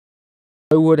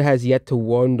Hollywood has yet to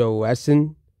learn the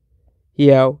lesson.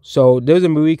 So there's a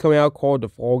movie coming out called The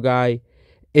Fall Guy.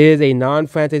 It is a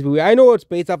non-franchise movie. I know it's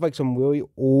based off like some really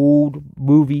old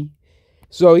movie.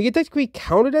 So you can technically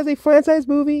count it as a franchise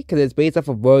movie because it's based off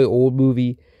a very old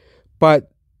movie.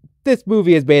 But this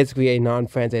movie is basically a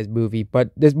non-franchise movie.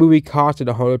 But this movie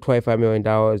costed $125 million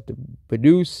to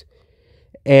produce.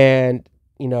 And,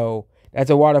 that's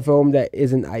a water film that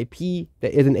isn't IP,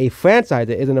 that isn't a franchise,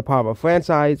 that isn't a part of a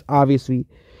franchise, obviously.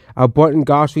 Burton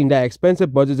Gosling, that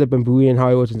expensive budgets have been booming in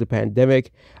Hollywood since the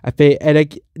pandemic. I think,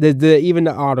 and even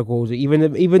the articles, even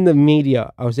the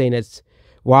media are saying it's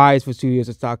wise for studios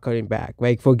to start cutting back.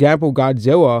 Like, for example,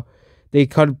 Godzilla, they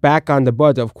cut back on the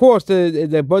budget. Of course,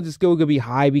 the budget's still gonna be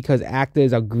high because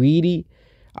actors are greedy,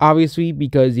 obviously,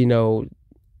 because,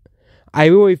 I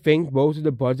really think most of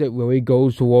the budget really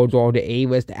goes towards all the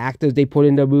A-list actors they put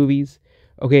in their movies.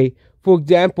 Okay, for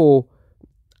example,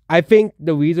 I think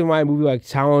the reason why a movie like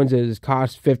Challengers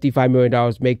cost $55 million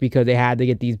to make because they had to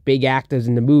get these big actors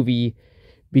in the movie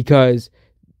because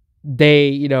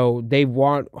they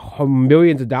want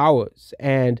millions of dollars.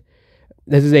 And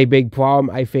this is a big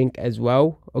problem, I think, as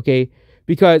well. Okay,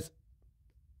 because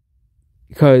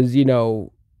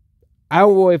I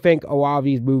don't really think a lot of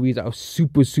these movies are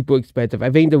super, super expensive. I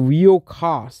think the real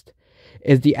cost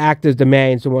is the actors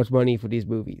demanding so much money for these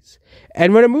movies.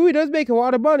 And when a movie does make a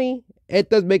lot of money, it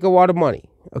does make a lot of money.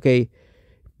 Okay?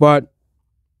 But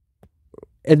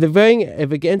if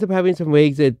it ends up having some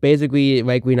legs, it's basically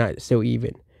like we're not still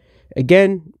even.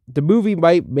 Again, the movie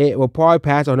will probably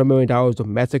pass $100 million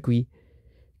domestically.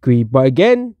 But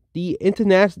again,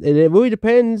 it really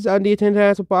depends on the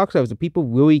international box office. If people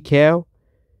really care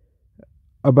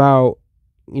about,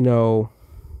 and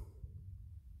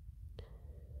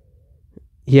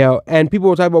people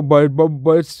will talk about but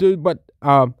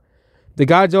the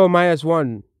Godzilla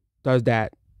 -1 does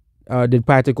that, did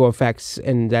practical effects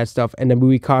and that stuff, and the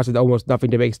movie costed almost nothing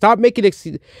to make.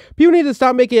 People need to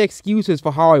stop making excuses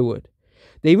for Hollywood.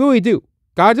 They really do.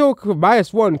 Godzilla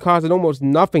 -1 costed almost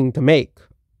nothing to make,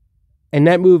 and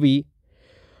that movie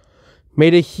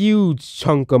made a huge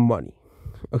chunk of money.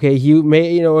 Okay,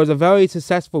 it was a very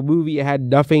successful movie. It had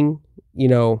nothing,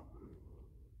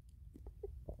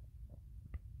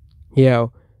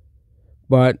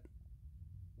 but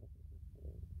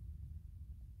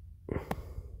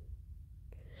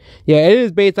it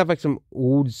is based off like some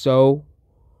old show.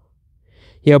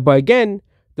 But again,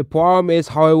 the problem is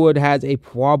Hollywood has a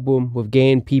problem with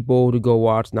getting people to go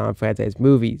watch non-franchise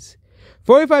movies.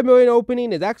 45 million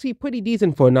opening is actually pretty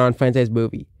decent for a non-franchise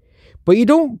movie. But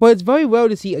it's very rare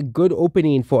to see a good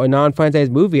opening for a non-franchise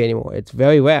movie anymore. It's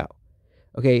very rare.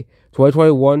 Okay,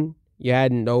 2021, you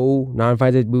had no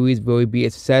non-franchise movies really be a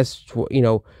success.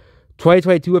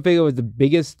 2022, I think it was the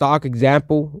biggest stock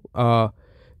example.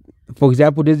 For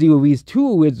example, Disney released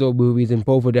 2 original movies, and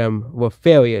both of them were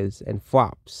failures and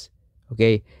flops.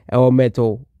 Okay,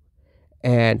 Elemental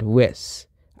and Wish.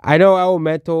 I know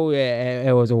Elemental,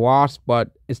 it was a loss,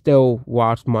 but it still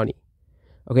lost money.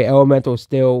 Okay, Elemental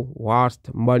still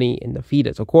lost money in the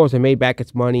theaters. Of course, it made back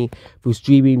its money through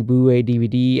streaming, Blu-ray,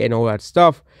 DVD, and all that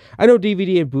stuff. I know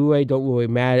DVD and Blu-ray don't really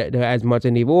matter as much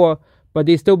anymore, but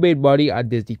they still made money on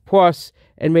Disney Plus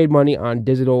and made money on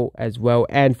digital as well,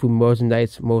 and through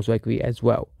merchandise most likely as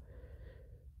well.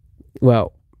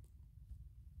 Well,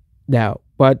 now,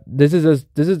 but this is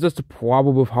just a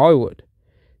problem with Hollywood.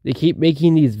 They keep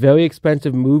making these very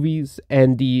expensive movies,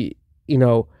 and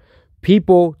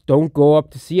people don't go up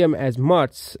to see them as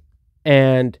much,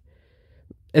 and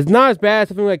it's not as bad as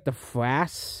something like The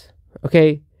Flash,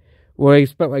 okay, where they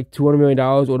spent like $200 million,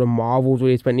 or The Marvels,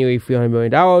 where they spent nearly $300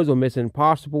 million, or Mission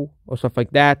Impossible, or stuff like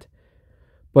that.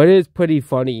 But it is pretty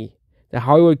funny that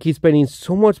Hollywood keeps spending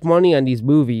so much money on these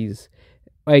movies.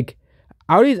 Like,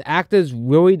 are these actors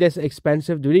really this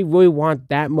expensive? Do they really want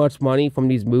that much money from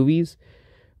these movies?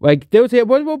 Like, they would say,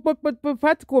 but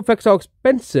practical effects are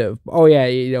expensive. Oh, yeah,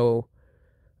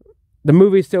 the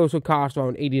movie still should cost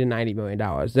around $80 to $90 million.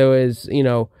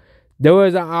 There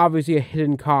was obviously a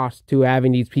hidden cost to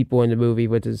having these people in the movie,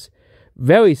 which is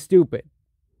very stupid.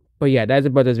 But yeah, that's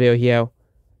about this video here.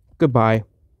 Goodbye.